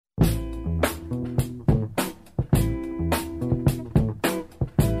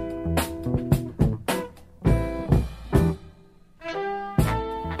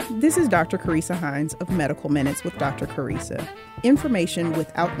This is Dr. Carissa Hines of Medical Minutes with Dr. Carissa. Information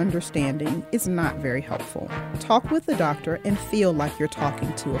without understanding is not very helpful. Talk with the doctor and feel like you're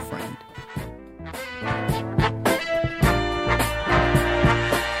talking to a friend.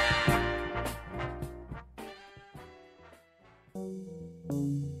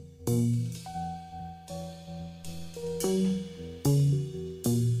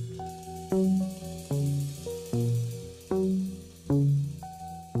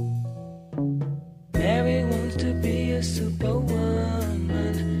 Mary wants to be a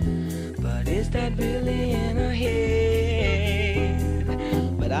superwoman, but is that really in her head?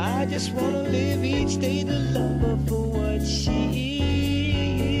 But I just want to live each day to love her for what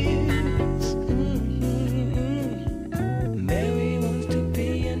she is. Mary wants to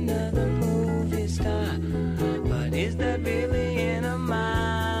be another movie star, but is that really in her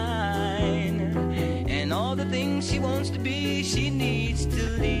mind? And all the things she wants to be, she needs to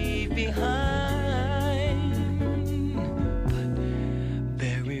leave behind.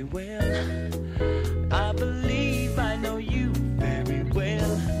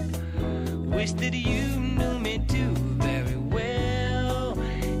 Wish that you knew me too very well,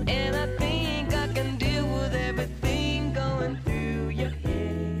 and I think I can deal with everything going through your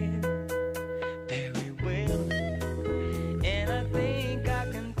head very well, and I think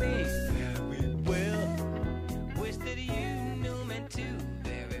I can think very well. Wish that you knew me too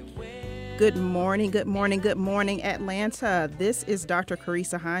very well. Good morning, good morning, good morning, Atlanta. This is Dr.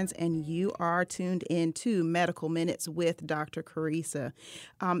 Carissa Hines, and you are tuned in to Medical Minutes with Dr. Carissa.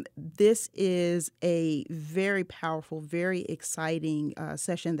 This is a very powerful, very exciting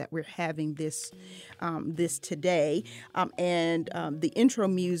session that we're having this today. The intro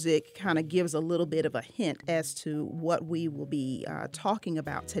music kind of gives a little bit of a hint as to what we will be talking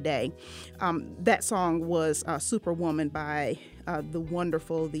about today. That song was Superwoman by the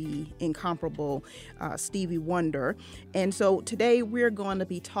wonderful, the incomparable Stevie Wonder. And so today we're going to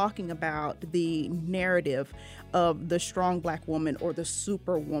be talking about the narrative of the strong black woman or the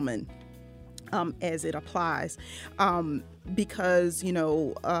superwoman as it applies. Because,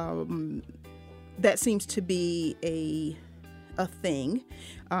 that seems to be a thing,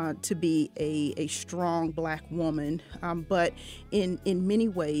 to be a strong black woman. But in many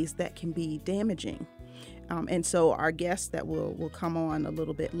ways that can be damaging. And so our guest that will come on a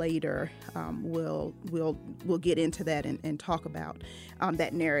little bit later will get into that and talk about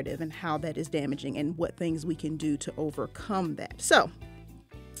that narrative and how that is damaging and what things we can do to overcome that. So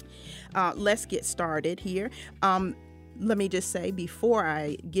let's get started here. Let me just say before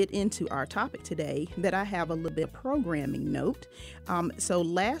I get into our topic today that I have a little bit of programming note. So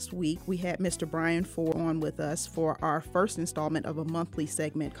last week we had Mr. Brian Ford on with us for our first installment of a monthly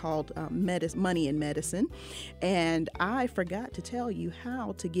segment called Money in Medicine. And I forgot to tell you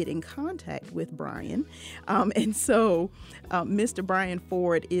how to get in contact with Brian. And so Mr. Brian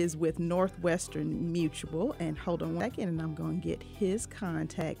Ford is with Northwestern Mutual. And hold on one second, and I'm going to get his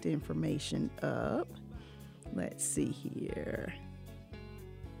contact information up. Let's see here.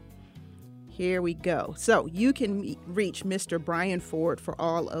 Here we go. So you can reach Mr. Brian Ford for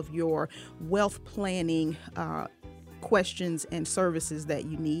all of your wealth planning questions and services that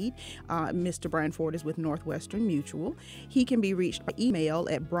you need. Mr. Brian Ford is with Northwestern Mutual. He can be reached by email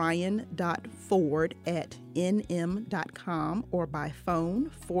at brian.ford@nm.com or by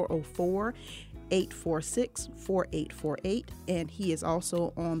phone 404-846-4848, and he is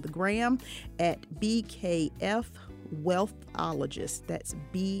also on the gram at BKF Wealthologist. That's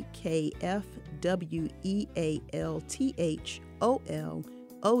BKF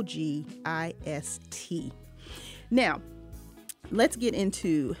WEALTHOLOGIST. Now, let's get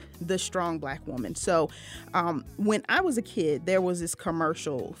into the strong black woman. So when I was a kid, there was this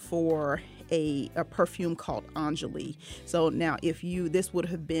commercial for a perfume called Anjali. So now this would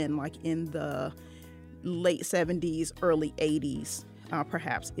have been like in the late 70s, early 80s,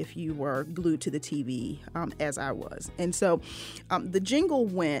 perhaps, if you were glued to the TV as I was. And so the jingle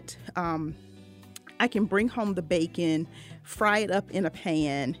went, I can bring home the bacon, fry it up in a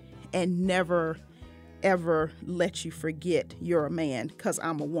pan, and never, ever let you forget you're a man because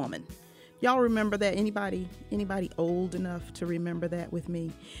I'm a woman. Y'all remember that? Anybody old enough to remember that with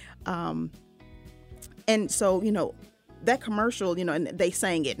me? And so, that commercial, and they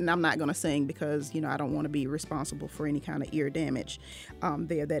sang it, and I'm not going to sing because, I don't want to be responsible for any kind of ear damage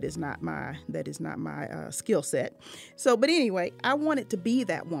there. That is not my skill set. So, but anyway, I wanted to be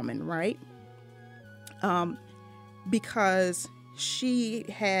that woman, right? Because she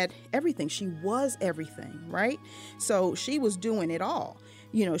had everything. She was everything, right? So she was doing it all.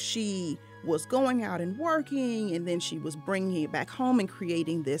 she was going out and working, and then she was bringing it back home and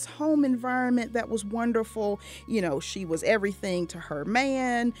creating this home environment that was wonderful. She was everything to her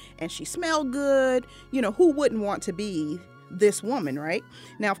man, and she smelled good. Who wouldn't want to be this woman, right?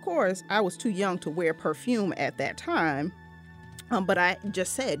 Now, of course, I was too young to wear perfume at that time. But I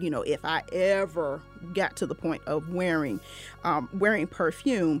just said, if I ever got to the point of wearing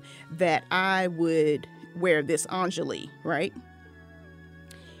perfume, that I would wear this Anjali, right?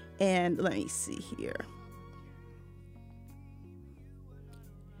 And let me see here.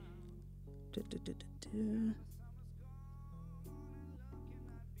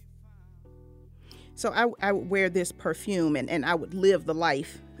 So I would wear this perfume, and I would live the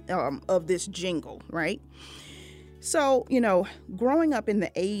life of this jingle, right? So, growing up in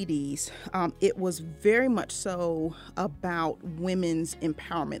the 80s, it was very much so about women's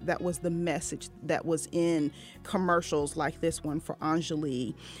empowerment. That was the message that was in commercials like this one for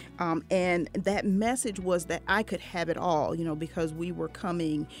Anjali. And that message was that I could have it all, because we were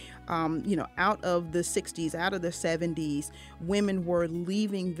coming, out of the 60s, out of the 70s. Women were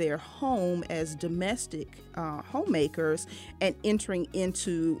leaving their home as domestic homemakers and entering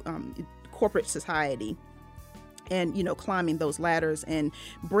into corporate society. And, climbing those ladders and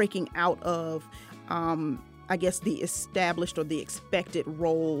breaking out of, I guess, the established or the expected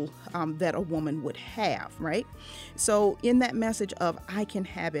role that a woman would have, right? So in that message of I can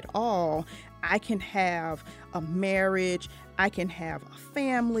have it all, I can have a marriage, I can have a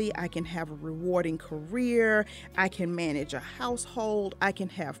family, I can have a rewarding career, I can manage a household, I can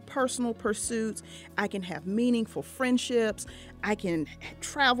have personal pursuits, I can have meaningful friendships, I can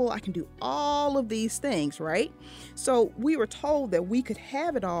travel, I can do all of these things, right? So we were told that we could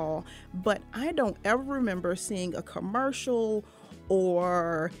have it all, but I don't ever remember seeing a commercial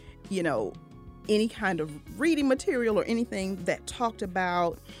or, any kind of reading material or anything that talked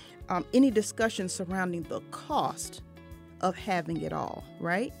about any discussion surrounding the cost of having it all,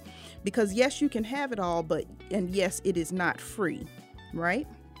 right? Because yes, you can have it all, and yes, it is not free, right?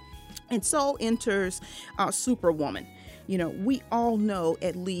 And so enters Superwoman. We all know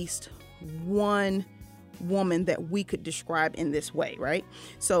at least one woman that we could describe in this way, right?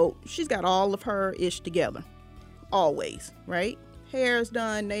 So she's got all of her ish together, always, right? Hair's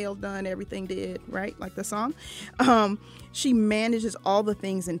done, nails done, everything did, right? Like the song. She manages all the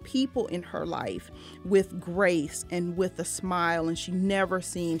things and people in her life with grace and with a smile, and she never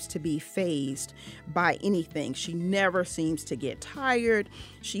seems to be fazed by anything. She never seems to get tired.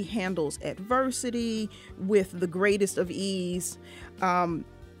 She handles adversity with the greatest of ease.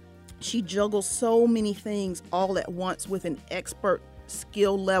 She juggles so many things all at once with an expert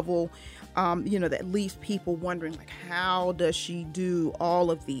skill level, that leaves people wondering, like, how does she do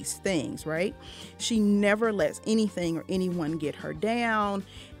all of these things, right? She never lets anything or anyone get her down.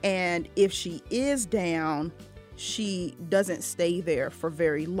 And if she is down, she doesn't stay there for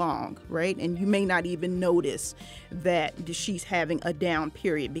very long, right? And you may not even notice that she's having a down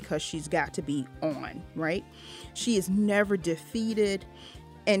period because she's got to be on, right? She is never defeated,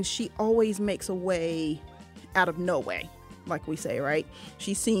 and she always makes a way out of no way, like we say, right?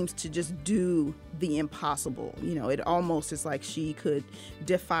 She seems to just do the impossible. It almost is like she could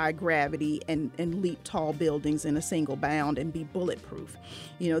defy gravity and leap tall buildings in a single bound and be bulletproof.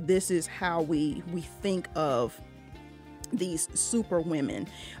 This is how we think of these super women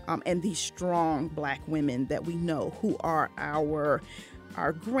and these strong Black women that we know, who are our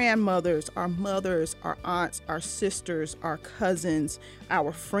grandmothers, our mothers, our aunts, our sisters, our cousins,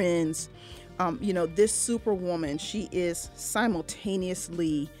 our friends. This Superwoman, she is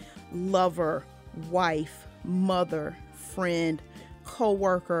simultaneously lover, wife, mother, friend,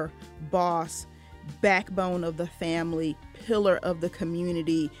 co-worker, boss, backbone of the family, pillar of the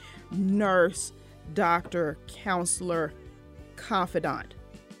community, nurse, doctor, counselor, confidant.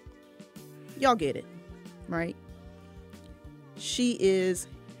 Y'all get it, right? She is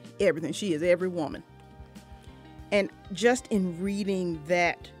everything. She is every woman. And just in reading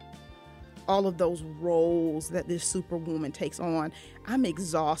all of those roles that this Superwoman takes on, I'm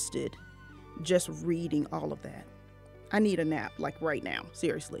exhausted just reading all of that. I need a nap, like right now,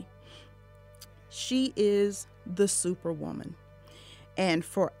 seriously. She is the Superwoman. And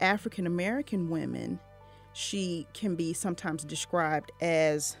for African American women, she can be sometimes described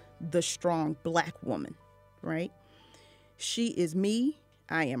as the strong Black woman, right? She is me,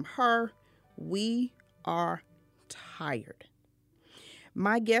 I am her, we are tired.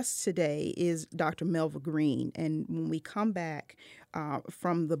 My guest today is Dr. Melva Green, and when we come back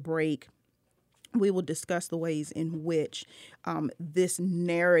from the break, we will discuss the ways in which this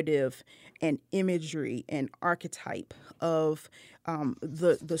narrative and imagery and archetype of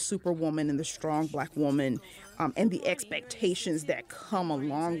the superwoman and the strong Black woman and the expectations that come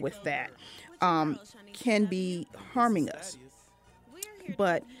along with that can be harming us.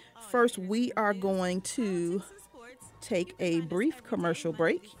 But first, we are going to take a brief commercial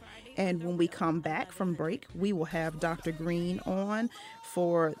break. And when we come back from break, we will have Dr. Green on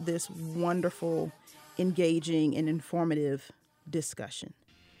for this wonderful, engaging, and informative discussion.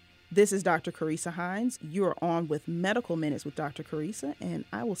 This is Dr. Carissa Hines. You are on with Medical Minutes with Dr. Carissa, and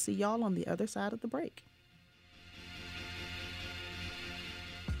I will see y'all on the other side of the break.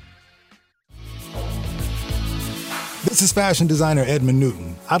 This is fashion designer Edmund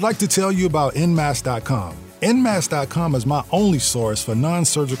Newton. I'd like to tell you about Nmask.com. Nmask.com is my only source for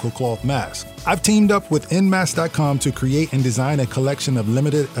non-surgical cloth masks. I've teamed up with Nmask.com to create and design a collection of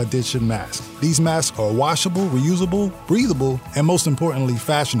limited edition masks. These masks are washable, reusable, breathable, and most importantly,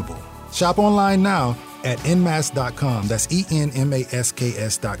 fashionable. Shop online now at Nmask.com. That's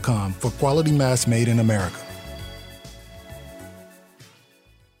ENMASKS.com for quality masks made in America.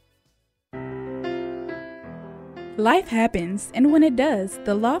 Life happens, and when it does,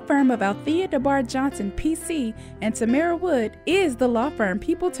 the law firm of Althea DeBar Johnson, PC, and Tamara Wood is the law firm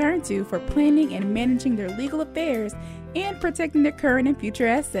people turn to for planning and managing their legal affairs and protecting their current and future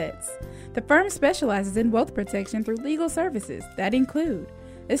assets. The firm specializes in wealth protection through legal services that include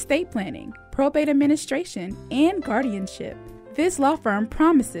estate planning, probate administration, and guardianship. This law firm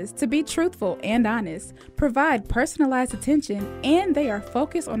promises to be truthful and honest, provide personalized attention, and they are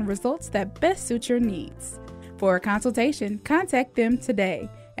focused on results that best suit your needs. For a consultation, contact them today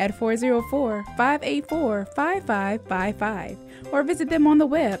at 404-584-5555 or visit them on the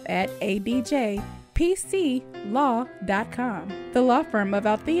web at adjpclaw.com. The law firm of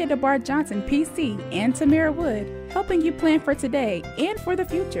Althea DeBar Johnson, PC, and Tamara Wood, helping you plan for today and for the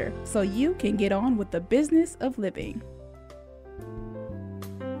future so you can get on with the business of living.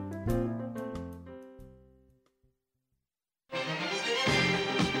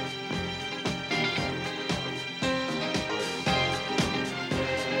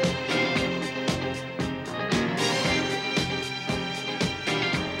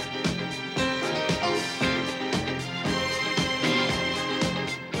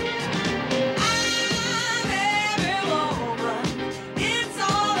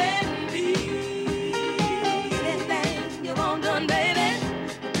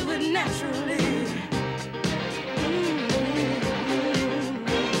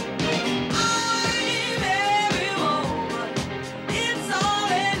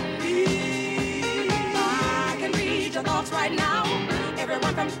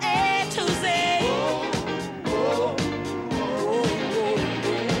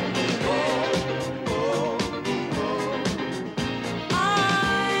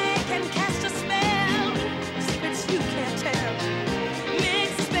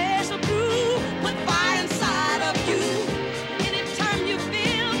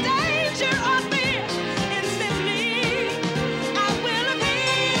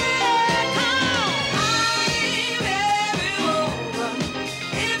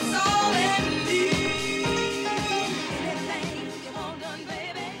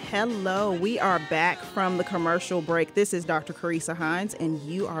 Hello, we are back from the commercial break. This is Dr. Carissa Hines, and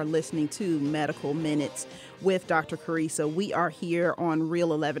you are listening to Medical Minutes with Dr. Carissa. We are here on Real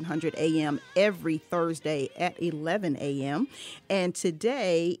 1100 AM every Thursday at 11 a.m. And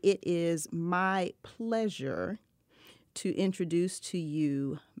today it is my pleasure to introduce to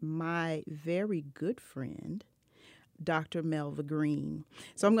you my very good friend, Dr. Melva Green.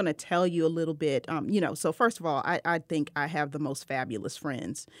 So I'm going to tell you a little bit, so first of all, I think I have the most fabulous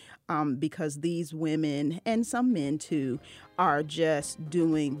friends because these women and some men too are just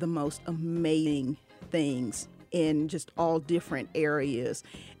doing the most amazing things in just all different areas.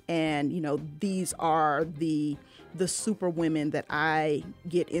 And, these are the super women that I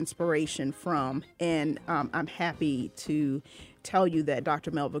get inspiration from. And I'm happy to tell you that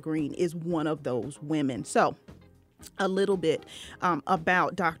Dr. Melva Green is one of those women. So a little bit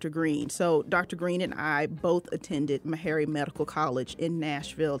about Dr. Green. So Dr. Green and I both attended Meharry Medical College in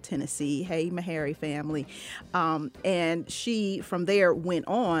Nashville, Tennessee. Hey, Meharry family. And she, from there, went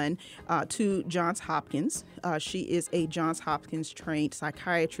on to Johns Hopkins. She is a Johns Hopkins trained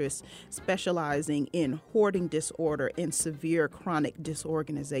psychiatrist specializing in hoarding disorder and severe chronic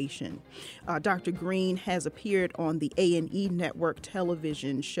disorganization. Dr. Green has appeared on the A&E network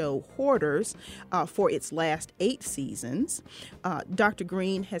television show Hoarders for its last 8 seasons. Dr.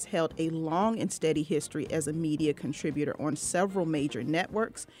 Green has held a long and steady history as a media contributor on several major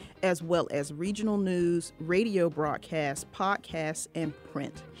networks, as well as regional news, radio broadcasts, podcasts, and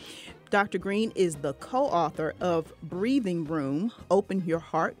print. Dr. Green is the co-author of Breathing Room, Open Your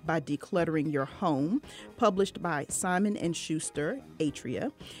Heart by Decluttering Your Home, published by Simon & Schuster,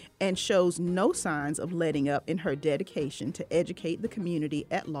 Atria, and shows no signs of letting up in her dedication to educate the community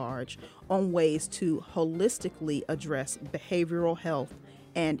at large on ways to holistically address behavioral health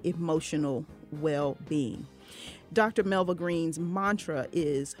and emotional well-being. Dr. Melva Green's mantra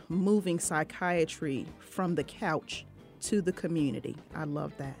is moving psychiatry from the couch to the community. I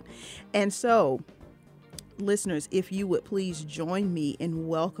love that. And so, listeners, if you would please join me in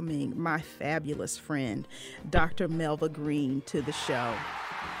welcoming my fabulous friend, Dr. Melva Green, to the show.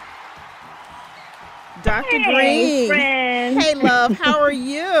 Dr. Green. Friend. Hey, love. How are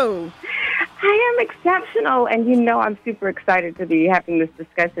you? I am exceptional, and you know I'm super excited to be having this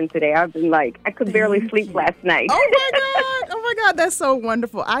discussion today. I've been like, I could barely sleep last night. Oh my God, that's so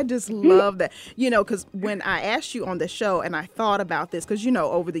wonderful. I just love that. Because when I asked you on the show and I thought about this, because,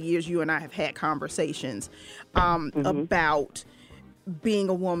 over the years you and I have had conversations about being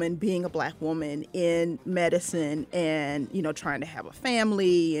a woman, being a Black woman in medicine and, trying to have a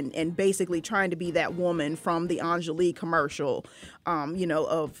family and basically trying to be that woman from the Angelique commercial,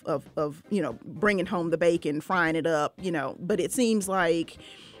 of bringing home the bacon, frying it up, but it seems like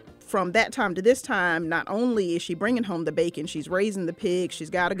from that time to this time, not only is she bringing home the bacon, she's raising the pig, she's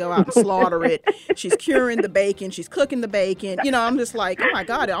got to go out and slaughter it, she's curing the bacon, she's cooking the bacon. I'm just like, oh my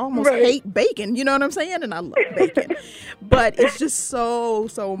God, I almost hate bacon. You know what I'm saying? And I love bacon. But it's just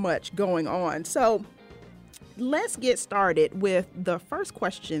so much going on. So let's get started with the first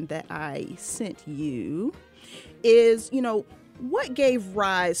question that I sent you is, what gave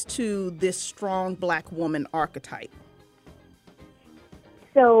rise to this strong Black woman archetype?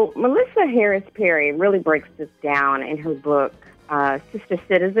 So Melissa Harris Perry really breaks this down in her book, Sister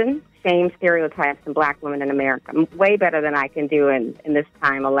Citizen, Shame, Stereotypes, and Black Women in America. Way better than I can do in this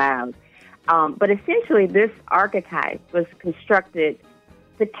time allowed. But essentially, this archetype was constructed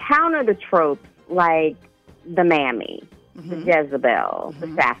to counter the tropes like the mammy, the Jezebel,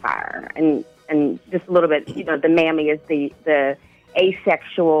 the Sapphire, and just a little bit, the mammy is the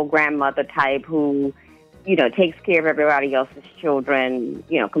asexual grandmother type who takes care of everybody else's children,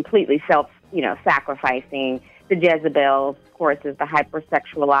 completely sacrificing. The Jezebel, of course, is the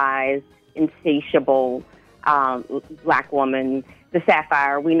hypersexualized, insatiable Black woman. The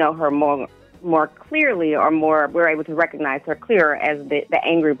Sapphire, we know her more clearly, or we're able to recognize her clearer as the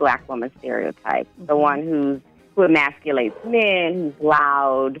angry Black woman stereotype, the one who emasculates men, who's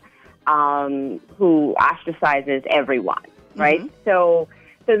loud, who ostracizes everyone, right? So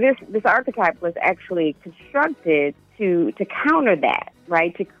this archetype was actually constructed to counter that,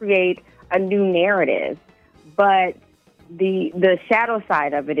 right? To create a new narrative. But the shadow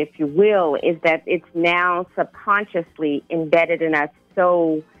side of it, if you will, is that it's now subconsciously embedded in us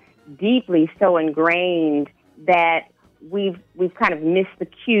so deeply, so ingrained that we've kind of missed the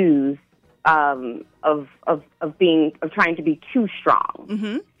cues of trying to be too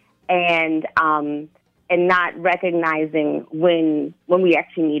strong, and not recognizing when we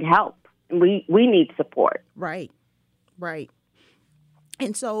actually need help. We need support. Right.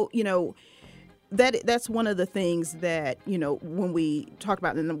 And so, that's one of the things that, when we talk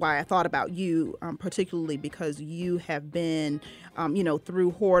about, and why I thought about you, particularly because you have been,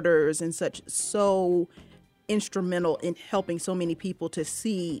 through Hoarders and such, so instrumental in helping so many people to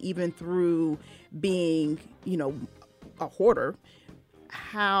see, even through being, a hoarder,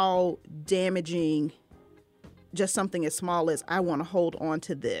 how damaging just something as small as I want to hold on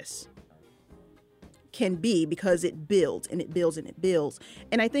to this can be, because it builds and it builds and it builds.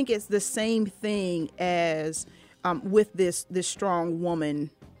 And I think it's the same thing as with this strong woman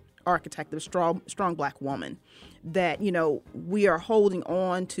archetype, the strong Black woman, that, we are holding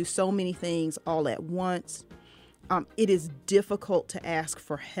on to so many things all at once. It is difficult to ask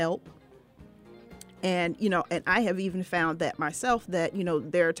for help. And, and I have even found that myself, that,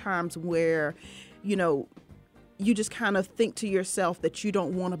 there are times where, you just kind of think to yourself that you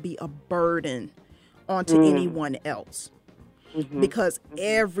don't want to be a burden onto anyone else, because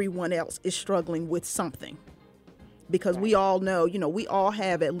everyone else is struggling with something. Because we all know, we all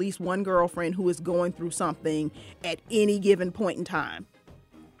have at least one girlfriend who is going through something at any given point in time.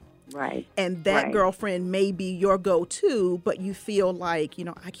 Right. And that girlfriend may be your go-to, but you feel like,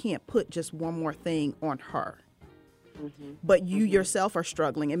 I can't put just one more thing on her. But you yourself are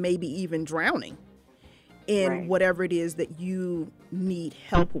struggling and maybe even drowning in Right. whatever it is that you need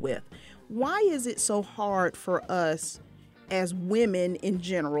help with. Why is it so hard for us as women in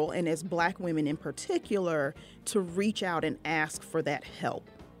general and as Black women in particular to reach out and ask for that help?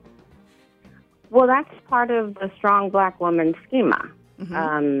 Well, that's part of the strong Black woman schema.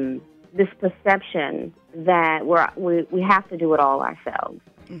 This perception that we have to do it all ourselves.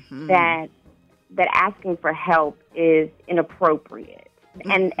 That asking for help is inappropriate,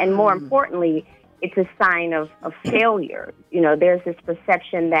 and more importantly, it's a sign of failure. You know, there's this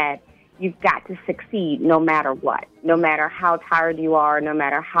perception that you've got to succeed no matter what, no matter how tired you are, no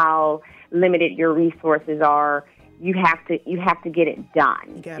matter how limited your resources are. You have to get it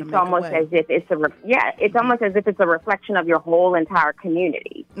done. It's almost as if it's it's almost as if it's a reflection of your whole entire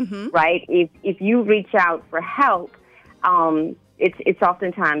community, right? If you reach out for help, it's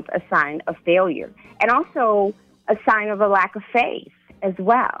oftentimes a sign of failure, and also a sign of a lack of faith as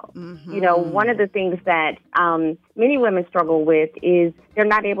well. You know, one of the things that many women struggle with is they're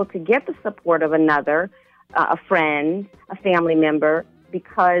not able to get the support of another, a friend, a family member,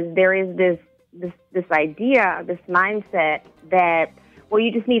 because there is this idea, this mindset that, well,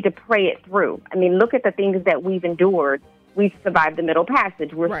 you just need to pray it through. I mean, look at the things that we've endured. We've survived the Middle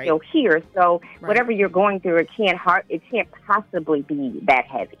Passage. We're still here. So whatever you're going through, it can't possibly be that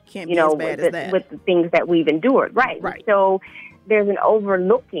heavy. Can't be as bad as that. With the things that we've endured. Right. So there's an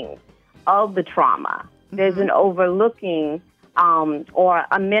overlooking of the trauma. There's an overlooking or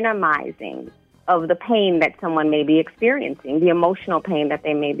a minimizing of the pain that someone may be experiencing, the emotional pain that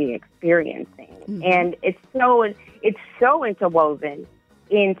they may be experiencing. And it's so interwoven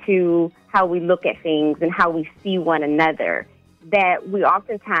into how we look at things and how we see one another that we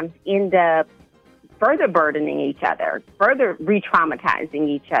oftentimes end up further burdening each other, further re-traumatizing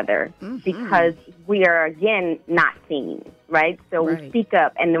each other because we are, again, not seen, right? So we speak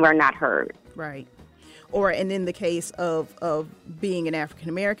up and we're not heard. Right. And in the case of being an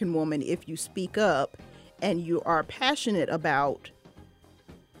African-American woman, if you speak up and you are passionate about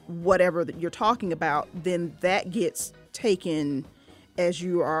whatever that you're talking about, then that gets taken as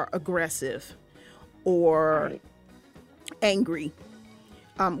you are aggressive or angry.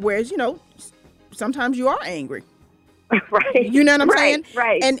 Whereas, you know, sometimes you are angry. Right. You know what I'm saying?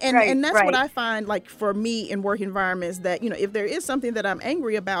 Right. And that's what I find, like, for me in work environments, that, you know, if there is something that I'm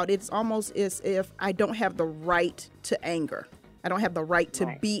angry about, it's almost as if I don't have the right to anger. I don't have the right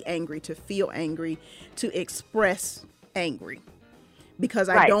to be angry, to feel angry, to express angry, because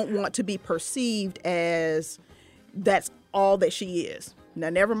I don't want to be perceived as that's all that she is. Now,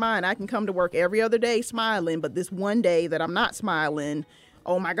 never mind, I can come to work every other day smiling, but this one day that I'm not smiling,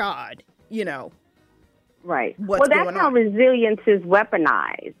 oh my God, you know. Right. What's that's going how on? Resilience is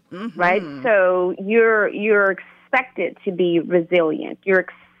weaponized, right? So you're expected to be resilient. You're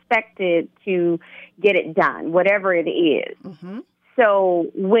expected to get it done, whatever it is.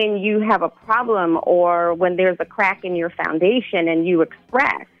 So when you have a problem or when there's a crack in your foundation and you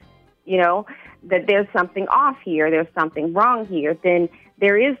express, you know, that there's something off here, there's something wrong here, then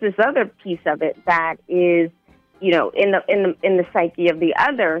there is this other piece of it that is, you know, in the psyche of the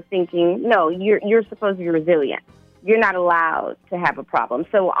other, thinking, no, you're supposed to be resilient. You're not allowed to have a problem.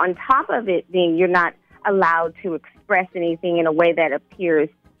 So on top of it being you're not allowed to express anything in a way that appears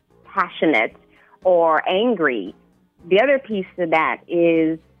passionate or angry, the other piece to that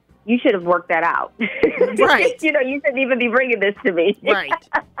is you should have worked that out. Right. You know, you shouldn't even be bringing this to me. Right.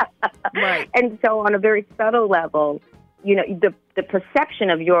 Right. And so on a very subtle level, you know, the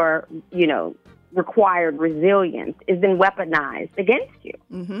perception of your, you know, required resilience is then weaponized against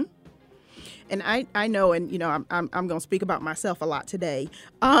you. And I know, and, you know, I'm going to speak about myself a lot today,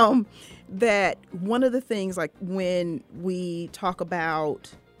 that one of the things, like, when we talk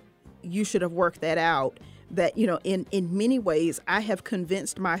about you should have worked that out, that, you know, in many ways, I have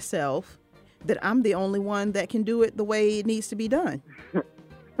convinced myself that I'm the only one that can do it the way it needs to be done.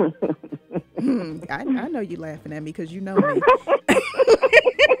 I know you're laughing at me because you know me.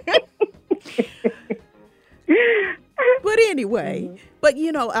 But anyway, but,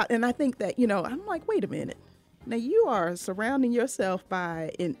 you know, and I think that, you know, I'm like, wait a minute. Now, you are surrounding yourself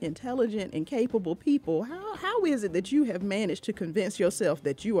by intelligent and capable people. How is it that you have managed to convince yourself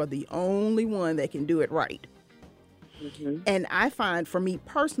that you are the only one that can do it right? And I find, for me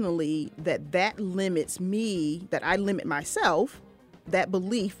personally, that limits me, that I limit myself. That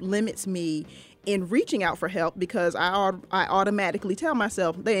belief limits me in reaching out for help because I automatically tell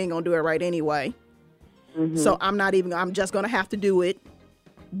myself they ain't gonna do it right anyway. So I'm just gonna have to do it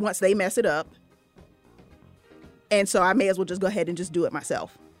once they mess it up. And so I may as well just go ahead and just do it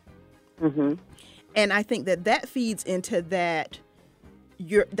myself. And I think that feeds into that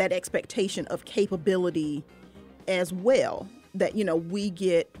that expectation of capability as well, that, we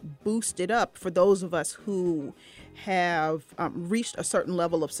get boosted up for those of us who have reached a certain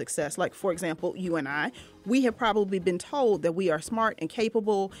level of success. Like, for example, you and I, we have probably been told that we are smart and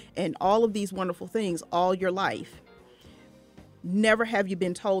capable and all of these wonderful things all your life. Never have you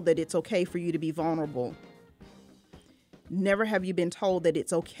been told that it's okay for you to be vulnerable. Never have you been told that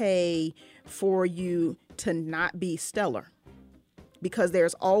it's okay for you to not be stellar. Because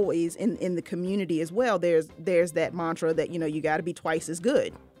there's always in the community as well, there's that mantra that, you got to be twice as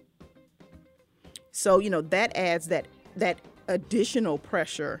good. So, that adds that additional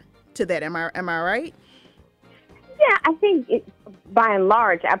pressure to that. Am I right? Yeah, I think by and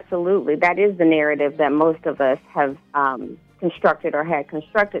large, absolutely. That is the narrative that most of us have constructed or had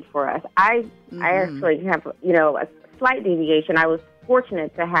constructed for us. I actually have, a slight deviation. I was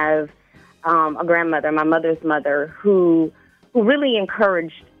fortunate to have a grandmother, my mother's mother, who really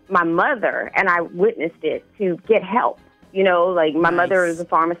encouraged my mother, and I witnessed it, to get help. My mother is a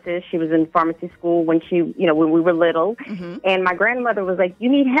pharmacist. She was in pharmacy school when when we were little. Mm-hmm. And my grandmother was like, you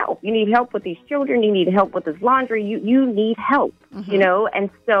need help. You need help with these children. You need help with this laundry. You need help, mm-hmm. And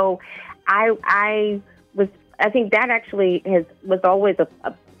so I think that actually was always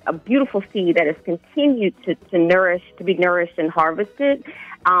a beautiful seed that has continued to be nourished and harvested.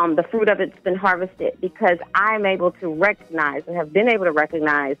 The fruit of it's been harvested because I'm able to recognize and have been able to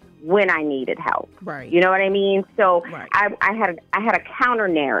recognize when I needed help. Right. You know what I mean? So right. I had a counter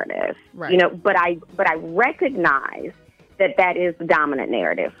narrative. Right. But I recognize that is the dominant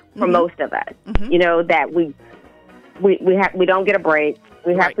narrative for mm-hmm. most of us. Mm-hmm. That we don't get a break.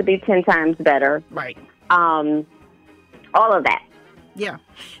 We have to be 10 times better. Right. All of that. Yeah.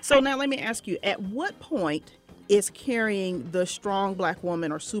 So now let me ask you, at what point is carrying the strong black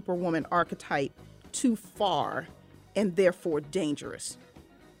woman or superwoman archetype too far and therefore dangerous?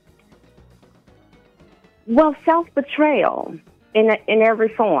 Well, self-betrayal in every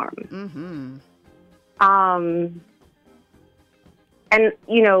form. Mm-hmm. And,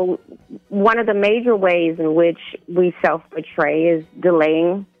 one of the major ways in which we self-betray is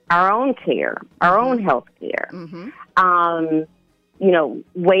delaying our own care, our own health care. Mm-hmm.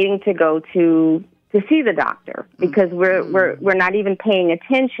 Waiting to go to see the doctor because we're not even paying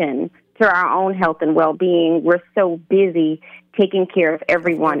attention to our own health and well-being. We're so busy taking care of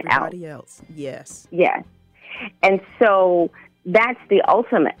everybody else. Yes. Yes. And so that's the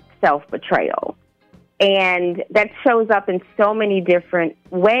ultimate self-betrayal. And that shows up in so many different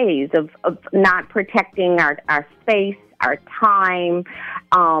ways of not protecting our space, our time,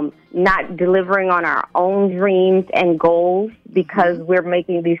 not delivering on our own dreams and goals because mm-hmm. we're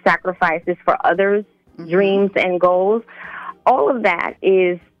making these sacrifices for others' mm-hmm. dreams and goals. All of that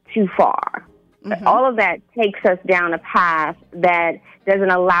is too far. Mm-hmm. All of that takes us down a path that doesn't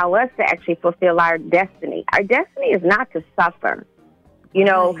allow us to actually fulfill our destiny. Our destiny is not to suffer.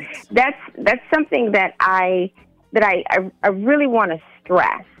 Right. That's something that I really want to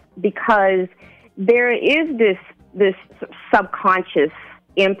stress because there is this subconscious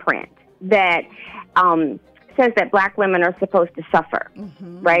imprint that says that black women are supposed to suffer,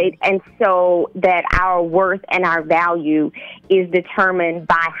 mm-hmm. right? And so that our worth and our value is determined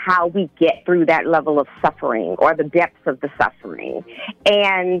by how we get through that level of suffering or the depths of the suffering.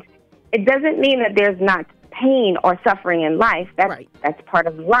 And it doesn't mean that there's not pain or suffering in life. That's part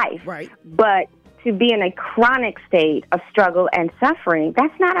of life. Right. But to be in a chronic state of struggle and suffering,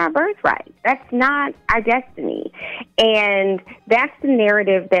 that's not our birthright. That's not our destiny. And that's the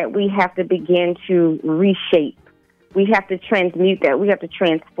narrative that we have to begin to reshape. We have to transmute that. We have to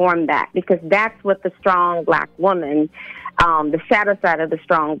transform that because that's what the strong black woman, the shadow side of the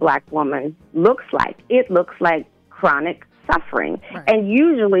strong black woman looks like. It looks like chronic suffering and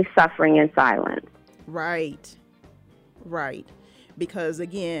usually suffering in silence. Right. Because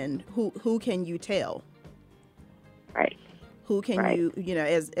again, who can you tell? Right. Who can you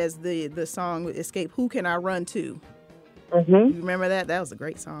as the song Escape, who can I run to? Mm-hmm. You remember that? That was a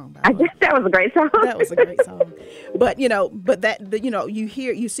great song. I guess that was a great song. That was a great song. But you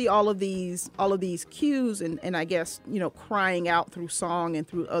see all of these cues and I guess, crying out through song and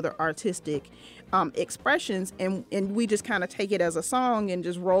through other artistic expressions and we just kind of take it as a song and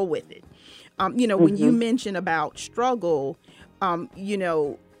just roll with it. Mm-hmm. When you mention about struggle,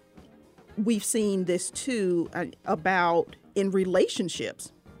 we've seen this too about in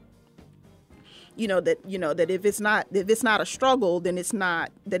relationships. That if it's not a struggle, then it's not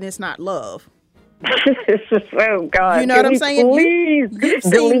love. Oh God! You know what I'm saying? Please you've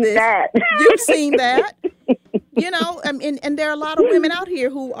seen this. That. You've seen that. And there are a lot of women out here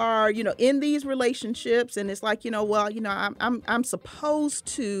who are, in these relationships, and it's like, I'm supposed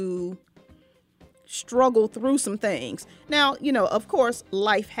to struggle through some things. Now, of course,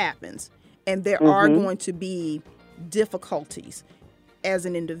 life happens, and there are going to be difficulties. As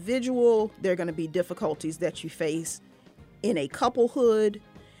an individual, there are going to be difficulties that you face in a couplehood.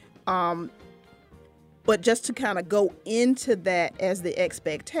 But just to kind of go into that as the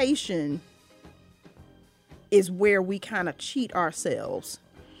expectation is where we kind of cheat ourselves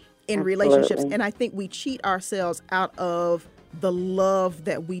in relationships. And I think we cheat ourselves out of the love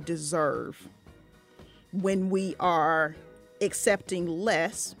that we deserve when we are accepting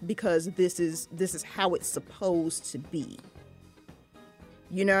less because this is how it's supposed to be.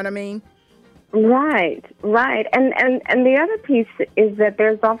 You know what I mean? Right. And the other piece is that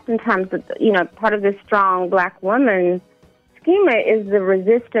there's oftentimes, part of this strong Black woman schema is the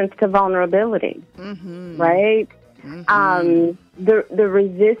resistance to vulnerability, right? The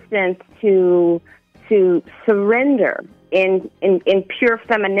resistance to surrender in pure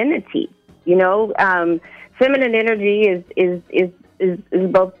femininity. Feminine energy is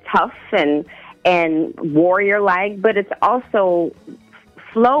both tough and warrior like, but it's also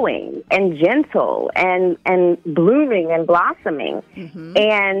flowing and gentle and blooming and blossoming.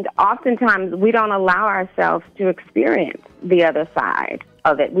 And oftentimes we don't allow ourselves to experience the other side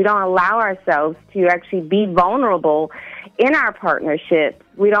of it. We don't allow ourselves to actually be vulnerable in our partnerships.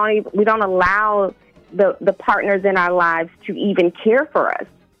 We don't allow the partners in our lives to even care for us.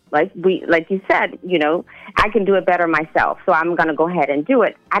 Like you said, I can do it better myself, so I'm going to go ahead and do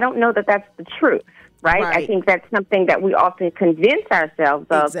it. I don't know that that's the truth. Right? I think that's something that we often convince ourselves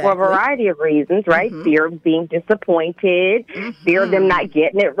of for a variety of reasons, right? Fear of being disappointed, fear of them not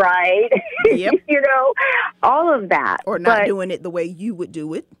getting it right, all of that. Or not doing it the way you would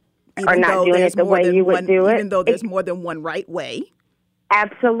do it. Or not doing it the way you would do it. Even though there's more than one right way.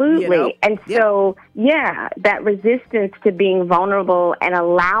 Absolutely. And so, that resistance to being vulnerable and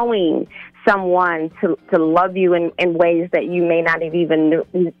allowing someone to love you in ways that you may not have even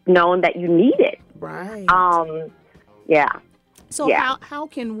known that you needed. Right. So how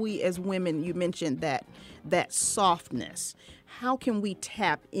can we as women, you mentioned that softness, how can we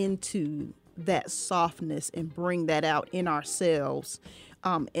tap into that softness and bring that out in ourselves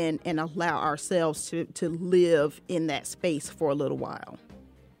and allow ourselves to live in that space for a little while?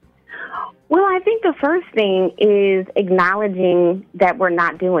 Well, I think the first thing is acknowledging that we're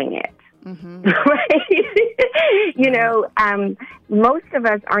not doing it. Right? Most of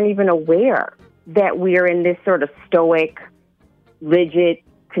us aren't even aware that we're in this sort of stoic, rigid,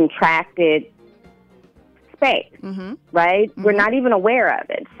 contracted space, right? We're not even aware of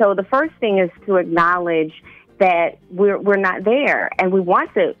it. So the first thing is to acknowledge that we're not there, and we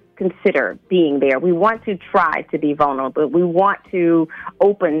want to consider being there. We want to try to be vulnerable. We want to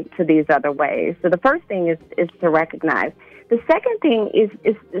open to these other ways. So the first thing is to recognize. The second thing is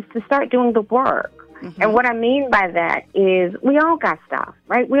to start doing the work. And what I mean by that is we all got stuff,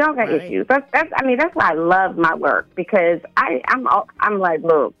 right? We all got issues. That's why I love my work, because I'm like,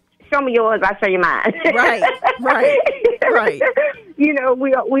 look, show me yours, I'll show you mine. Right.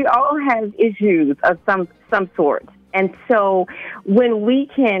 We all have issues of some sort. And so when we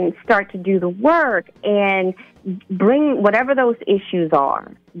can start to do the work and bring whatever those issues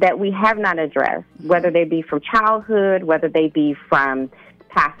are that we have not addressed, whether they be from childhood, whether they be from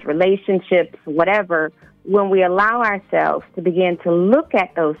past relationships, whatever, when we allow ourselves to begin to look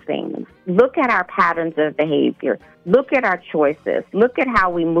at those things, look at our patterns of behavior, look at our choices, look at how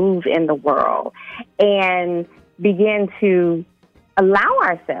we move in the world, and begin to allow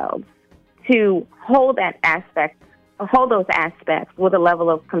ourselves to hold those aspects with a level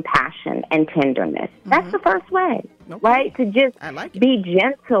of compassion and tenderness. That's the first way, right? To just be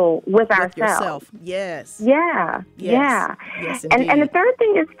gentle with ourselves. Yourself. Yes. Yeah. Yes, and the third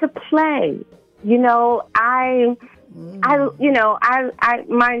thing is to play.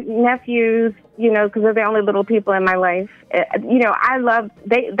 My nephews, because they're the only little people in my life. I love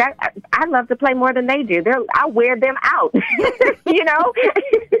to play more than they do. I wear them out.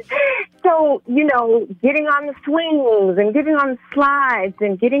 So getting on the swings and getting on the slides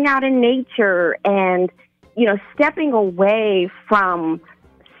and getting out in nature and stepping away from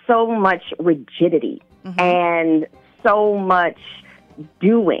so much rigidity and so much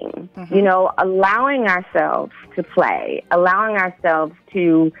doing, allowing ourselves to play, allowing ourselves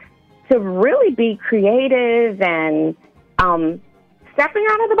to really be creative and stepping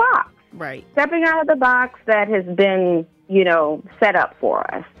out of the box. Right. Stepping out of the box that has been, set up for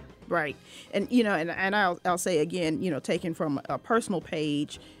us. Right. And, and I'll say again, taken from a personal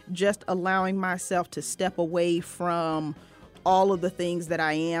page, just allowing myself to step away from all of the things that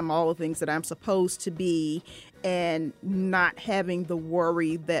I am, all the things that I'm supposed to be, and not having the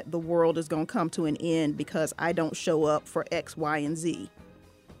worry that the world is going to come to an end because I don't show up for X, Y, and Z.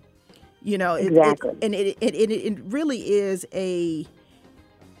 Exactly. It really is a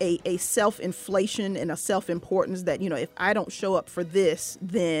self-inflation and a self-importance that, if I don't show up for this,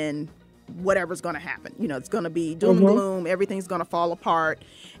 then whatever's going to happen, it's going to be doom and gloom. Everything's going to fall apart.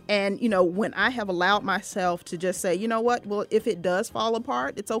 And, when I have allowed myself to just say, you know what, well, if it does fall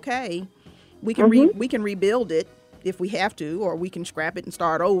apart, it's okay. We can we can rebuild it if we have to, or we can scrap it and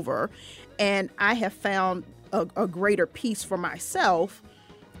start over. And I have found a greater peace for myself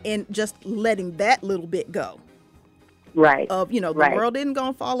in just letting that little bit go. Right. Of, the world isn't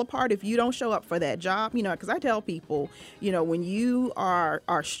going to fall apart if you don't show up for that job, because I tell people, when you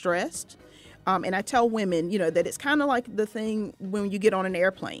are stressed, and I tell women, that it's kind of like the thing when you get on an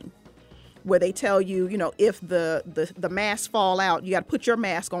airplane where they tell you, if the masks fall out, you got to put your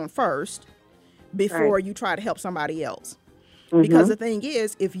mask on first before you try to help somebody else. Because the thing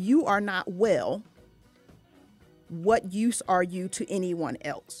is, if you are not well, what use are you to anyone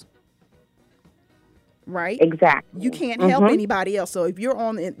else? Right? Exactly. You can't help anybody else. So if you're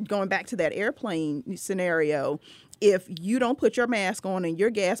going back to that airplane scenario, if you don't put your mask on and you're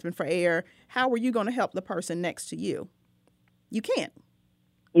gasping for air, how are you going to help the person next to you? You can't.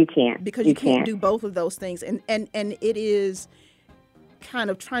 You can't. Because you can't do both of those things. And it is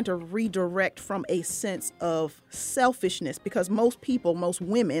kind of trying to redirect from a sense of selfishness, because most people, most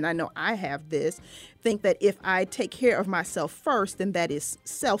women, I know I have this, think that if I take care of myself first, then that is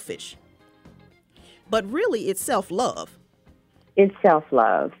selfish. But really, it's self-love. It's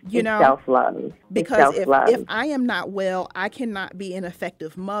self-love. It's self-love. Because if I am not well, I cannot be an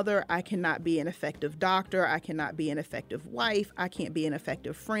effective mother. I cannot be an effective doctor. I cannot be an effective wife. I can't be an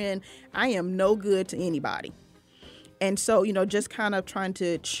effective friend. I am no good to anybody. And so, just kind of trying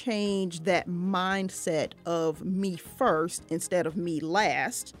to change that mindset of me first instead of me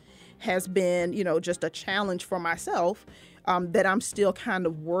last has been, just a challenge for myself that I'm still kind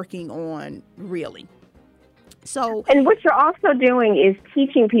of working on, really. So, and what you're also doing is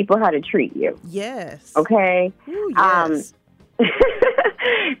teaching people how to treat you. Yes. Okay. Ooh, yes.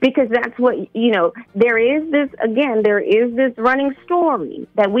 Because that's what, there is this running story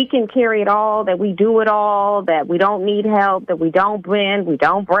that we can carry it all, that we do it all, that we don't need help, that we don't bend, we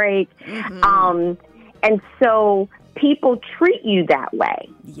don't break. And so people treat you that way.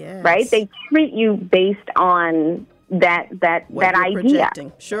 Yes. Right? They treat you based on that idea.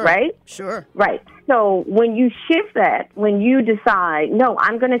 Projecting. Sure. Right? Sure. Right. So when you shift that, when you decide, no,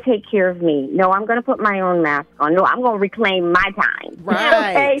 I'm going to take care of me. No, I'm going to put my own mask on. No, I'm going to reclaim my time.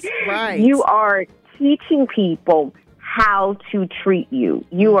 Right. Okay? Right. You are teaching people how to treat you.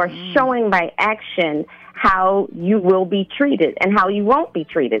 You are showing by action how you will be treated and how you won't be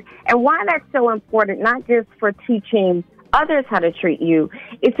treated. And why that's so important, not just for teaching others how to treat you,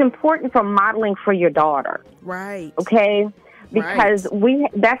 it's important for modeling for your daughter. Right. Okay? Because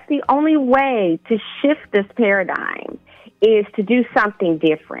that's the only way to shift this paradigm is to do something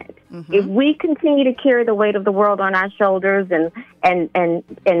different. If we continue to carry the weight of the world on our shoulders and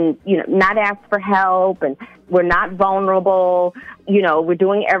not ask for help, and we're not vulnerable, we're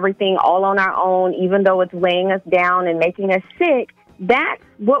doing everything all on our own, even though it's weighing us down and making us sick, that's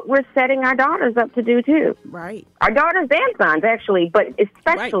what we're setting our daughters up to do too. Right. Our daughters and sons, actually, but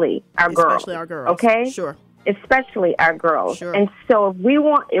especially our girls. Especially our girls. Okay? Sure. Especially our girls. Sure. And so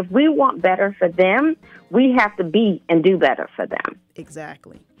if we want better for them, we have to be and do better for them.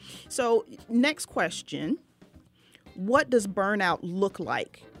 Exactly. So next question, what does burnout look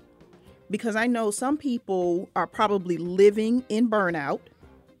like? Because I know some people are probably living in burnout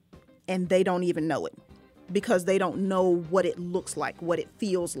and they don't even know it because they don't know what it looks like, what it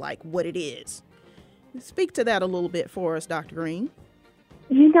feels like, what it is. Speak to that a little bit for us, Dr. Green.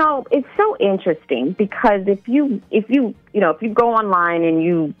 It's so interesting because if you go online and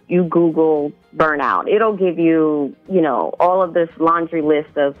you Google burnout, it'll give you, all of this laundry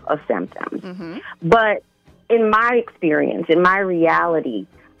list of symptoms. But in my experience, in my reality,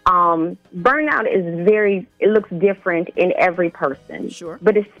 burnout it looks different in every person, sure,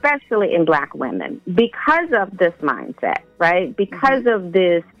 but especially in Black women because of this mindset, right? Because of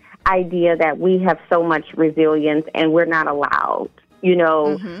this idea that we have so much resilience and we're not allowed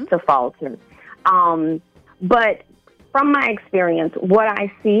to falter. But from my experience, what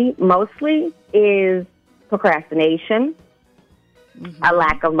I see mostly is procrastination, a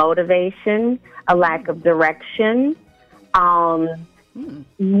lack of motivation, a lack of direction,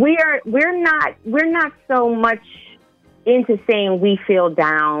 we're not so much into saying we feel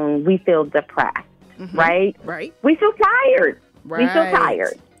down, we feel depressed, right? Right. We feel tired. Right. We feel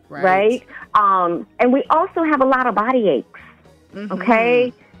tired, right? And we also have a lot of body aches.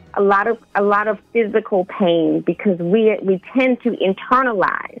 Okay, a lot of physical pain because we tend to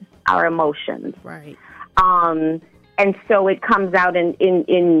internalize our emotions, Right. and so it comes out in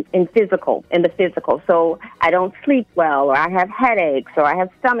the physical. So I don't sleep well, or I have headaches, or I have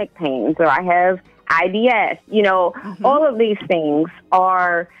stomach pains, or I have IBS. You know, all of these things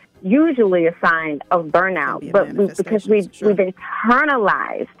are usually a sign of burnout, but because we've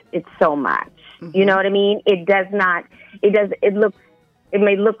internalized it so much. You know what I mean? It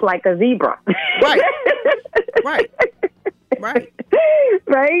may look like a zebra. Right. Right. Right.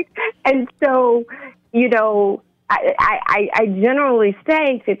 Right. And so, you know, I generally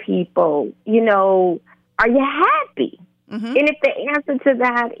say to people, you know, are you happy? And if the answer to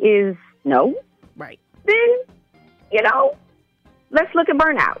that is no, right, then, you know, let's look at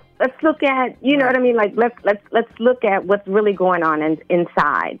burnout. Let's look at, you know what I mean? Like, let's look at what's really going on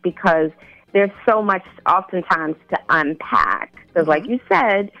inside, because there's so much oftentimes to unpack. Because like you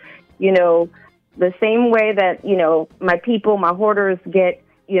said, you know, the same way that, you know, my hoarders get,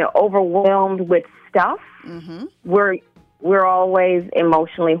 you know, overwhelmed with stuff, we're always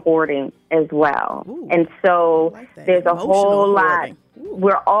emotionally hoarding as well. Ooh, and so there's a whole lot.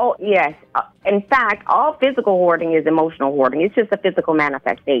 We're all, yes. In fact, all physical hoarding is emotional hoarding. It's just a physical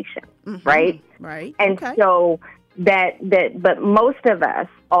manifestation, right? Right. And so but most of us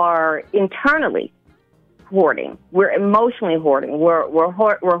are internally hoarding. We're emotionally hoarding. We're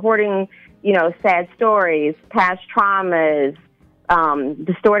hoarding, you know, sad stories, past traumas,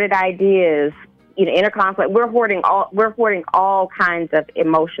 distorted ideas, you know, inner conflict. We're hoarding all kinds of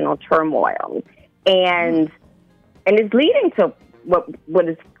emotional turmoil, and it's leading to what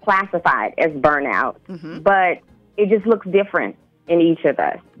is classified as burnout. But it just looks different in each of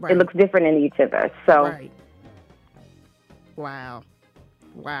us. Right. It looks different in each of us. So. Right. Wow.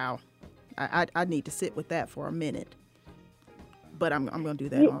 I need to sit with that for a minute. But I'm going to do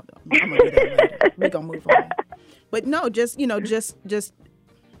that. I'm going to do that later. We're going to move on. But no, just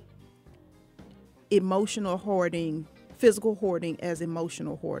emotional hoarding, physical hoarding as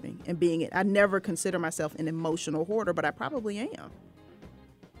emotional hoarding, and being it. I never consider myself an emotional hoarder, but I probably am.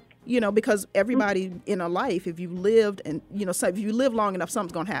 You know, because everybody in a life, if you lived and, you know, so if you live long enough,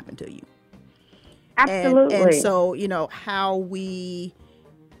 something's going to happen to you. Absolutely. And so, you know, how we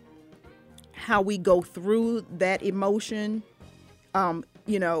go through that emotion,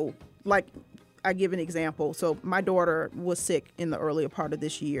 you know, like I give an example. So my daughter was sick in the earlier part of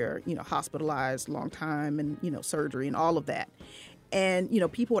this year, you know, hospitalized long time and, you know, surgery and all of that. And, you know,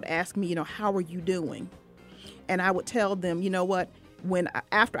 people would ask me, you know, how are you doing? And I would tell them, you know what,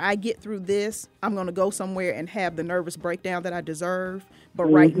 after I get through this, I'm going to go somewhere and have the nervous breakdown that I deserve. But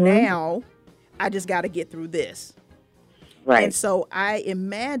right now, I just got to get through this. Right. And so I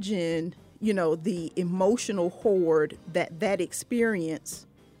imagine, you know, the emotional hoard that experience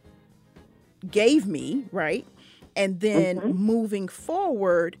gave me, right? And then moving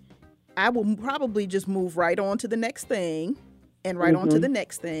forward, I will probably just move right on to the next thing and right on to the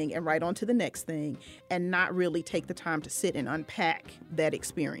next thing and right on to the next thing, and not really take the time to sit and unpack that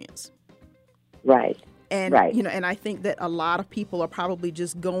experience. Right. And, you know, and I think that a lot of people are probably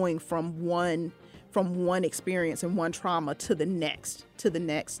just going from one experience and one trauma to the next, to the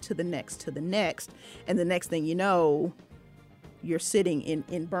next, to the next, to the next. And the next thing you know, you're sitting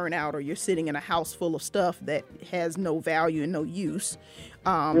in burnout, or you're sitting in a house full of stuff that has no value and no use,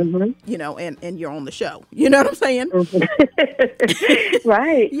 you know, and you're on the show. You know what I'm saying?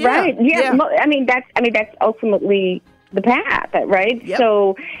 Right. Right. Yeah. I mean, that's ultimately the path, right? Yep.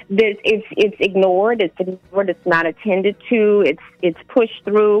 So it's ignored. It's not attended to. It's pushed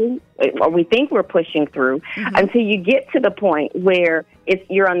through, or we think we're pushing through, until you get to the point where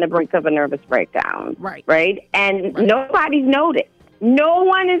you're on the brink of a nervous breakdown. Right. Right. And nobody's noticed. No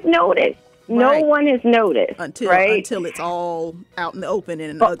one has noticed. No one has noticed until it's all out in the open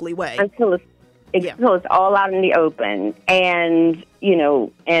in an ugly way. Until it's all out in the open, and you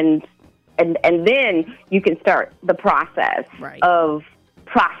know, and then you can start the process of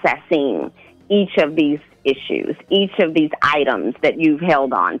processing each of these issues, each of these items that you've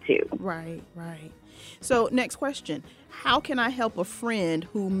held on to. Right. So next question. How can I help a friend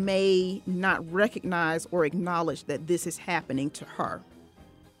who may not recognize or acknowledge that this is happening to her?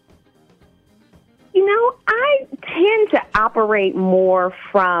 You know, I tend to operate more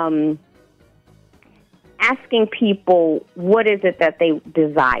from asking people what is it that they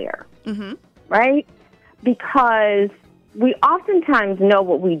desire, right? Because we oftentimes know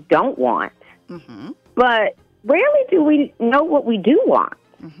what we don't want, Mm-hmm. but rarely do we know what we do want.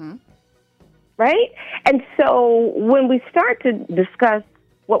 Mm-hmm. Right? And so when we start to discuss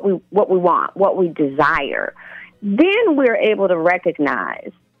what we want, what we desire, then we're able to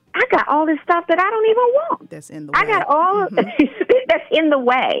recognize, I got all this stuff that I don't even want. That's in the way. I got all that's in the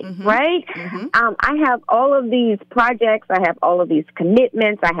way, right? Mm-hmm. I have all of these projects. I have all of these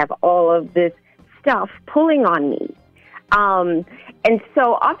commitments. I have all of this stuff pulling on me. And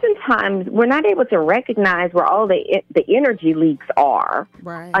so oftentimes we're not able to recognize where all the energy leaks are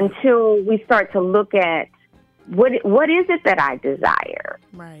Right. until we start to look at what is it that I desire.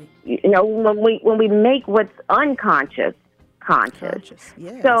 Right. You know, when we make what's unconscious conscious.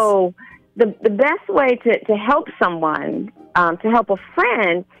 Yes. So the best way to help someone, to help a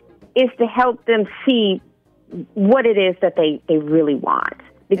friend, is to help them see what it is that they really want,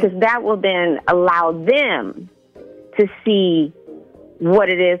 because that will then allow them to see what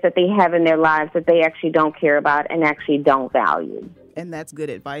it is that they have in their lives that they actually don't care about and actually don't value. And that's good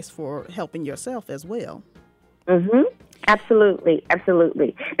advice for helping yourself as well. Mm-hmm. Absolutely,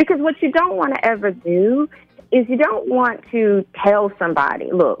 absolutely. Because what you don't want to ever do is you don't want to tell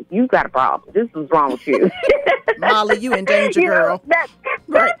somebody, look, you got a problem. This is wrong with you. Molly, you in danger, You know, girl. that's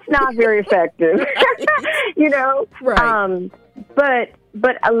Right. not very effective. You know? Right.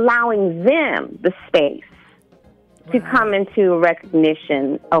 But allowing them the space to Right. come into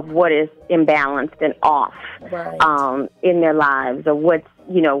recognition of what is imbalanced and off Right. in their lives, or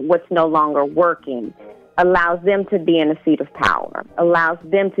what's no longer working, allows them to be in a seat of power, allows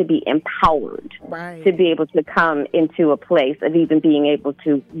them to be empowered Right. to be able to come into a place of even being able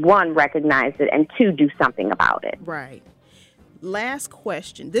to, one, recognize it, and two, do something about it. Right. Last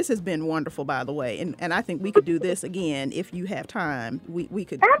question. This has been wonderful, by the way, and I think we could do this again if you have time. We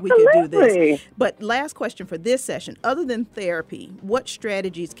could do this. Absolutely. But last question for this session. Other than therapy, what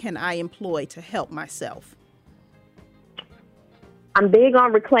strategies can I employ to help myself? I'm big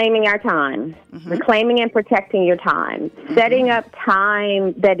on reclaiming our time, reclaiming and protecting your time, setting up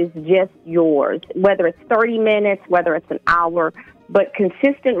time that is just yours, whether it's 30 minutes, whether it's an hour, but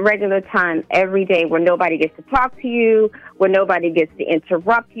consistent, regular time every day where nobody gets to talk to you, where nobody gets to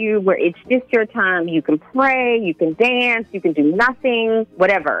interrupt you, where it's just your time. You can pray, you can dance, you can do nothing,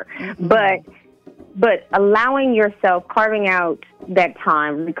 whatever. But allowing yourself, carving out that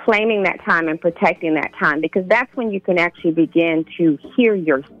time, reclaiming that time and protecting that time, because that's when you can actually begin to hear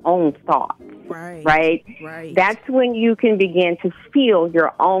your own thoughts, Right. right? Right. That's when you can begin to feel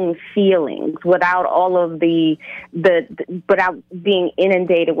your own feelings without all of without being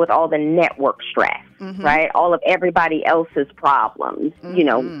inundated with all the network stress, right? All of everybody else's problems,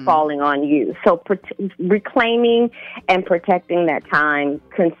 falling on you. So reclaiming and protecting that time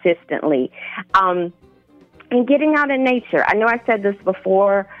consistently. And getting out in nature. I know I said this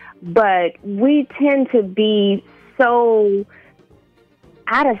before, but we tend to be so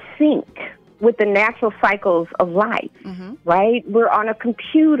out of sync with the natural cycles of life, right? We're on a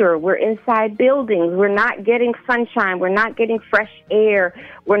computer. We're inside buildings. We're not getting sunshine. We're not getting fresh air.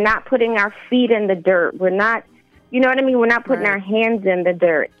 We're not putting our feet in the dirt. We're not, you know what I mean? We're not putting our hands in the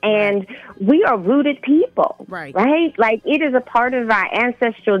dirt. And we are rooted people, Right. right? Like, it is a part of our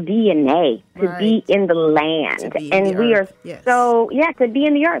ancestral DNA to be in the land. To be in And the we earth, are yes. to be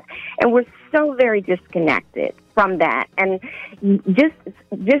in the earth. And we're so very disconnected from that. And just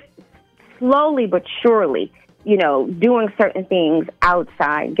slowly but surely, doing certain things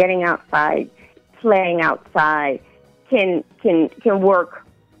outside, getting outside, playing outside can work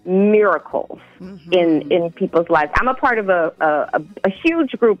miracles in people's lives. I'm a part of a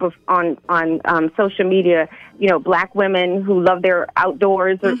huge group of on social media, Black women who love their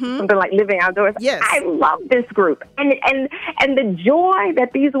outdoors or something like living outdoors. Yes. I love this group, and the joy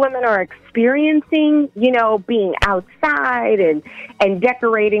that these women are experiencing, being outside and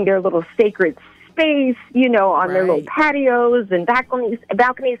decorating their little sacred space, on their little Right. patios and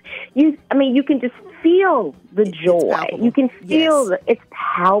balconies. You can just feel the joy. palpable. You can feel Yes. it's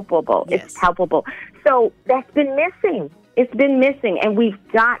palpable. Yes. It's palpable. So that's been missing. It's been missing, and we've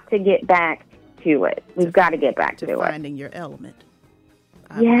got to get back to it. We've got to get back to it. finding your element.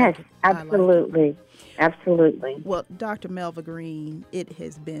 I Yes, like it. I like it. absolutely. Absolutely. Well, Dr. Melva Green, it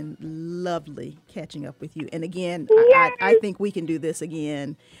has been lovely catching up with you. And again, I think we can do this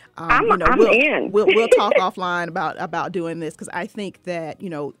again. I'm we'll, in. We'll talk offline about doing this, because I think that,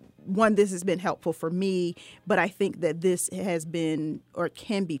 one, this has been helpful for me, but I think that this has been or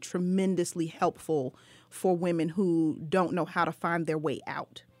can be tremendously helpful for women who don't know how to find their way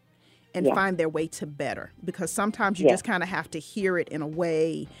out and find their way to better. Because sometimes you just kind of have to hear it in a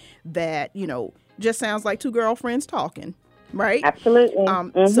way that, just sounds like two girlfriends talking, right? Absolutely.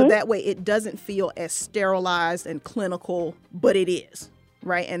 So that way it doesn't feel as sterilized and clinical, but it is.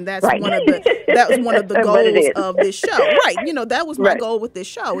 Right. And that's Right. that was one of the But it goals is. of this show. Right. That was my Right. goal with this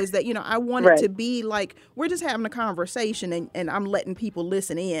show, is that, I want it Right. to be like we're just having a conversation, and I'm letting people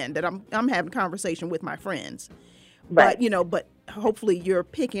listen in, that I'm having a conversation with my friends. Right. But hopefully you're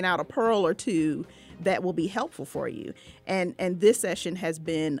picking out a pearl or two that will be helpful for you. And this session has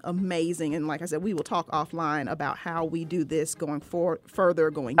been amazing. And like I said, we will talk offline about how we do this going further,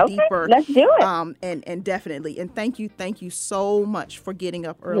 going Okay, deeper. let's do it. And definitely. And thank you so much for getting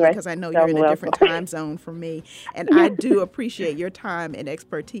up early, You're because I know so you're in a welcome. different time zone from me. And I do appreciate your time and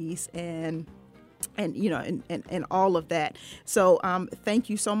expertise and all of that. So thank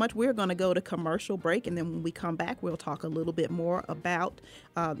you so much. We're going to go to commercial break, and then when we come back, we'll talk a little bit more about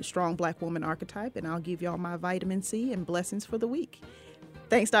the strong Black woman archetype, and I'll give y'all my vitamin C and blessings for the week.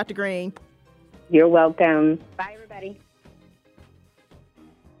 Thanks, Dr. Green. You're welcome. Bye, everybody.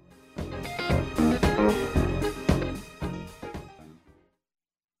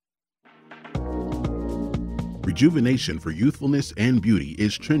 Rejuvenation for youthfulness and beauty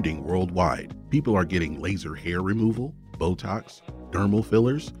is trending worldwide. People are getting laser hair removal, Botox, dermal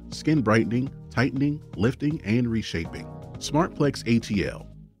fillers, skin brightening, tightening, lifting, and reshaping. Smartplex ATL,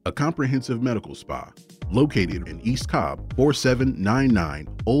 a comprehensive medical spa located in East Cobb, 4799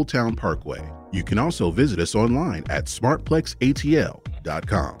 Old Town Parkway. You can also visit us online at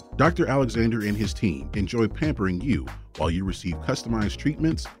smartplexatl.com. Dr. Alexander and his team enjoy pampering you while you receive customized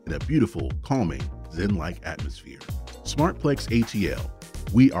treatments in a beautiful, calming, zen-like atmosphere. Smartplex ATL.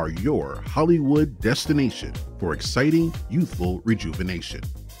 We are your Hollywood destination for exciting, youthful rejuvenation.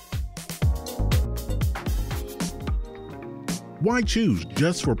 Why choose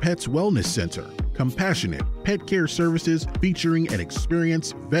Just for Pets Wellness Center? Compassionate pet care services featuring an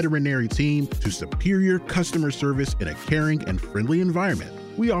experienced veterinary team to superior customer service in a caring and friendly environment.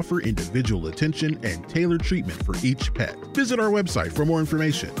 We offer individual attention and tailored treatment for each pet. Visit our website for more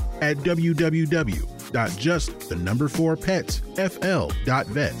information at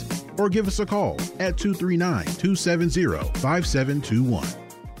www.just4petsfl.vet or give us a call at 239-270-5721.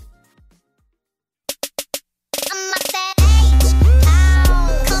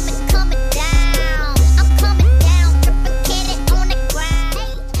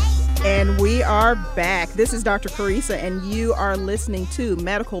 And we are back. This is Dr. Carissa, and you are listening to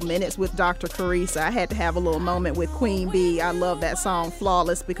Medical Minutes with Dr. Carissa. I had to have a little moment with Queen Bee. I love that song,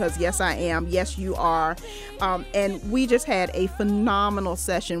 Flawless, because yes, I am. Yes, you are. And we just had a phenomenal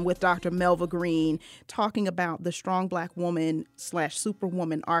session with Dr. Melva Green talking about the strong Black woman /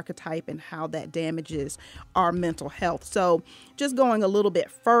 superwoman archetype and how that damages our mental health. So just going a little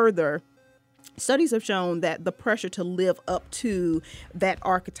bit further, studies have shown that the pressure to live up to that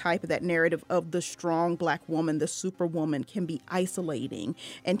archetype, that narrative of the strong Black woman, the superwoman, can be isolating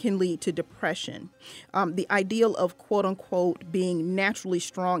and can lead to depression. The ideal of quote unquote being naturally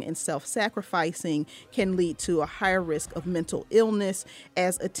strong and self-sacrificing can lead to a higher risk of mental illness,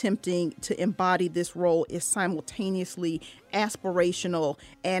 as attempting to embody this role is simultaneously aspirational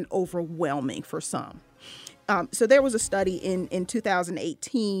and overwhelming for some. So there was a study in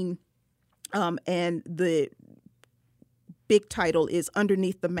 2018, and the big title is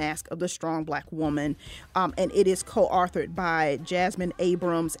Underneath the Mask of the Strong Black Woman, and it is co-authored by Jasmine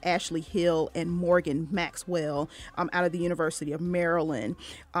Abrams, Ashley Hill, and Morgan Maxwell out of the University of Maryland.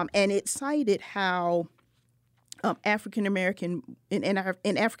 And it cited how African American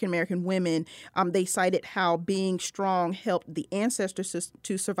women, they cited how being strong helped the ancestors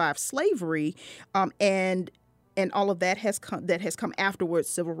to survive slavery, and all of that has come afterwards,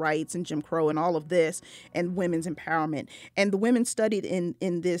 civil rights and Jim Crow and all of this, and women's empowerment. And the women studied in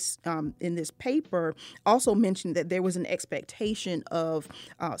this paper also mentioned that there was an expectation of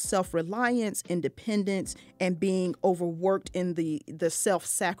self-reliance, independence, and being overworked in the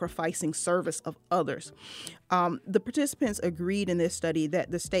self-sacrificing service of others. The participants agreed in this study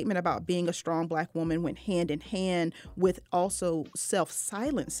that the statement about being a strong Black woman went hand in hand with also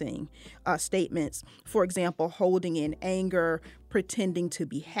self-silencing statements. For example, holding in anger, pretending to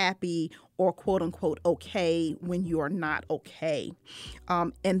be happy, or quote unquote okay when you are not okay.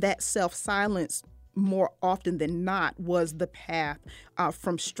 And that self-silence, more often than not, was the path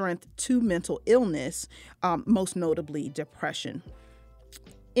from strength to mental illness, most notably depression.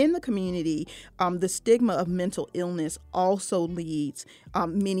 in the community, the stigma of mental illness also leads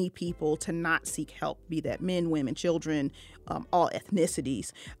many people to not seek help, be that men, women, children, all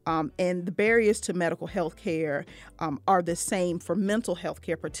ethnicities. And the barriers to medical health care are the same for mental health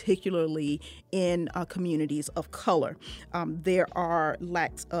care, particularly in communities of color. There are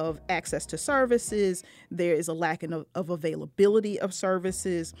lacks of access to services. There is a lack of availability of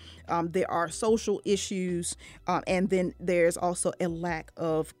services. There are social issues. And then there's also a lack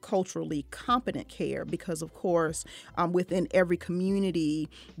of culturally competent care because, of course, within every community,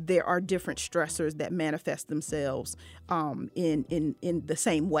 there are different stressors that manifest themselves in the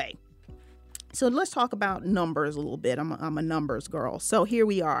same way. So let's talk about numbers a little bit. I'm a numbers girl. So here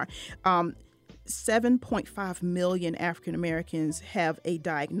we are. 7.5 million African Americans have a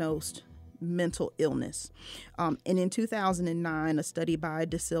diagnosed mental illness. And in 2009, a study by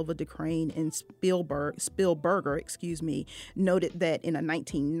De Silva, DeCrane, and Spielberger, noted that in a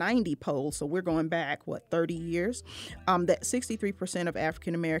 1990 poll, so we're going back, 30 years, that 63% of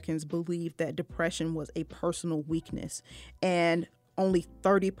African Americans believed that depression was a personal weakness, and only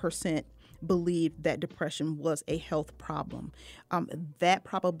 30% believed that depression was a health problem. That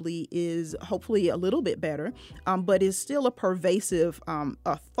probably is hopefully a little bit better, but is still a pervasive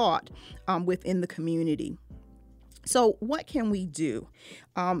thought within the community. So what can we do?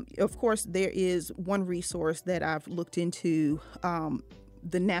 Of course, there is one resource that I've looked into,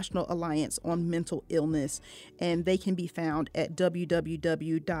 the National Alliance on Mental Illness, and they can be found at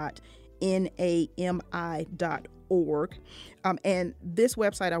www.nami.org. And this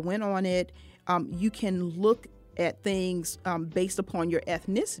website, I went on it. You can look at things based upon your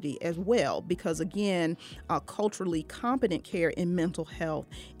ethnicity as well, because again, culturally competent care in mental health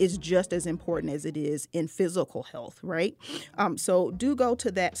is just as important as it is in physical health, right? So do go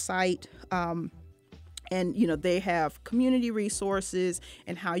to that site. And, they have community resources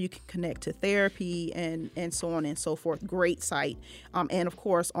and how you can connect to therapy and so on and so forth. Great site. And, of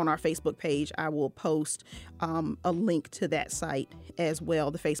course, on our Facebook page, I will post a link to that site as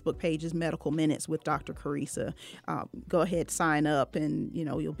well. The Facebook page is Medical Minutes with Dr. Carissa. Go ahead, sign up, and,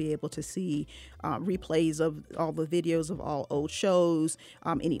 you'll be able to see replays of all the videos of all old shows,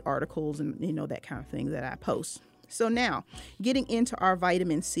 any articles, and, that kind of thing that I post. So now, getting into our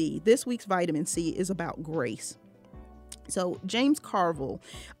vitamin C. This week's vitamin C is about grace. So James Carville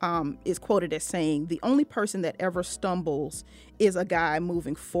is quoted as saying, "The only person that ever stumbles is a guy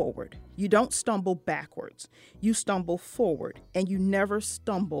moving forward. You don't stumble backwards. You stumble forward, and you never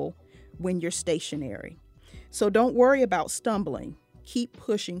stumble when you're stationary. So don't worry about stumbling. Keep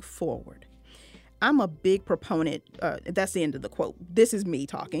pushing forward." I'm a big proponent, that's the end of the quote. This is me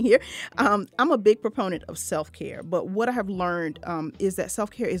talking here. I'm a big proponent of self-care, but what I have learned is that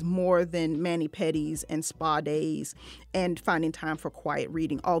self-care is more than mani-pedis and spa days and finding time for quiet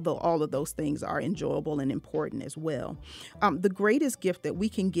reading, although all of those things are enjoyable and important as well. The greatest gift that we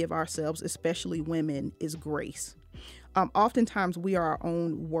can give ourselves, especially women, is grace. Oftentimes we are our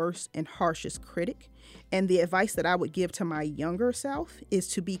own worst and harshest critic. And the advice that I would give to my younger self is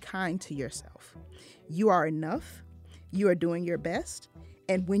to be kind to yourself. You are enough. You are doing your best.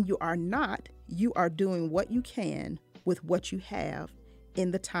 And when you are not, you are doing what you can with what you have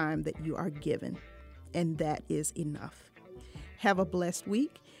in the time that you are given. And that is enough. Have a blessed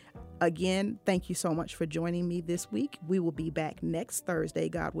week. Again, thank you so much for joining me this week. We will be back next Thursday,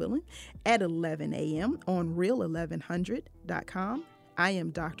 God willing, at 11 a.m. on real1100.com. I am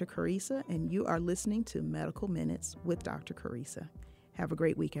Dr. Carissa, and you are listening to Medical Minutes with Dr. Carissa. Have a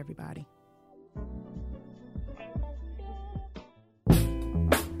great week, everybody.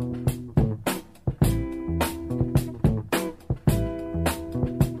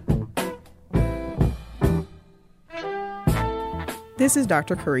 This is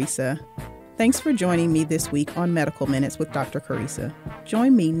Dr. Carissa. Thanks for joining me this week on Medical Minutes with Dr. Carissa.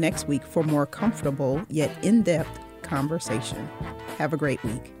 Join me next week for more comfortable yet in-depth conversation. Have a great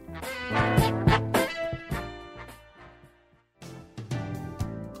week.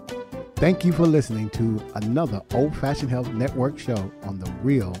 Thank you for listening to another Old Fashioned Health Network show on the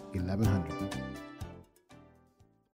Real 1100.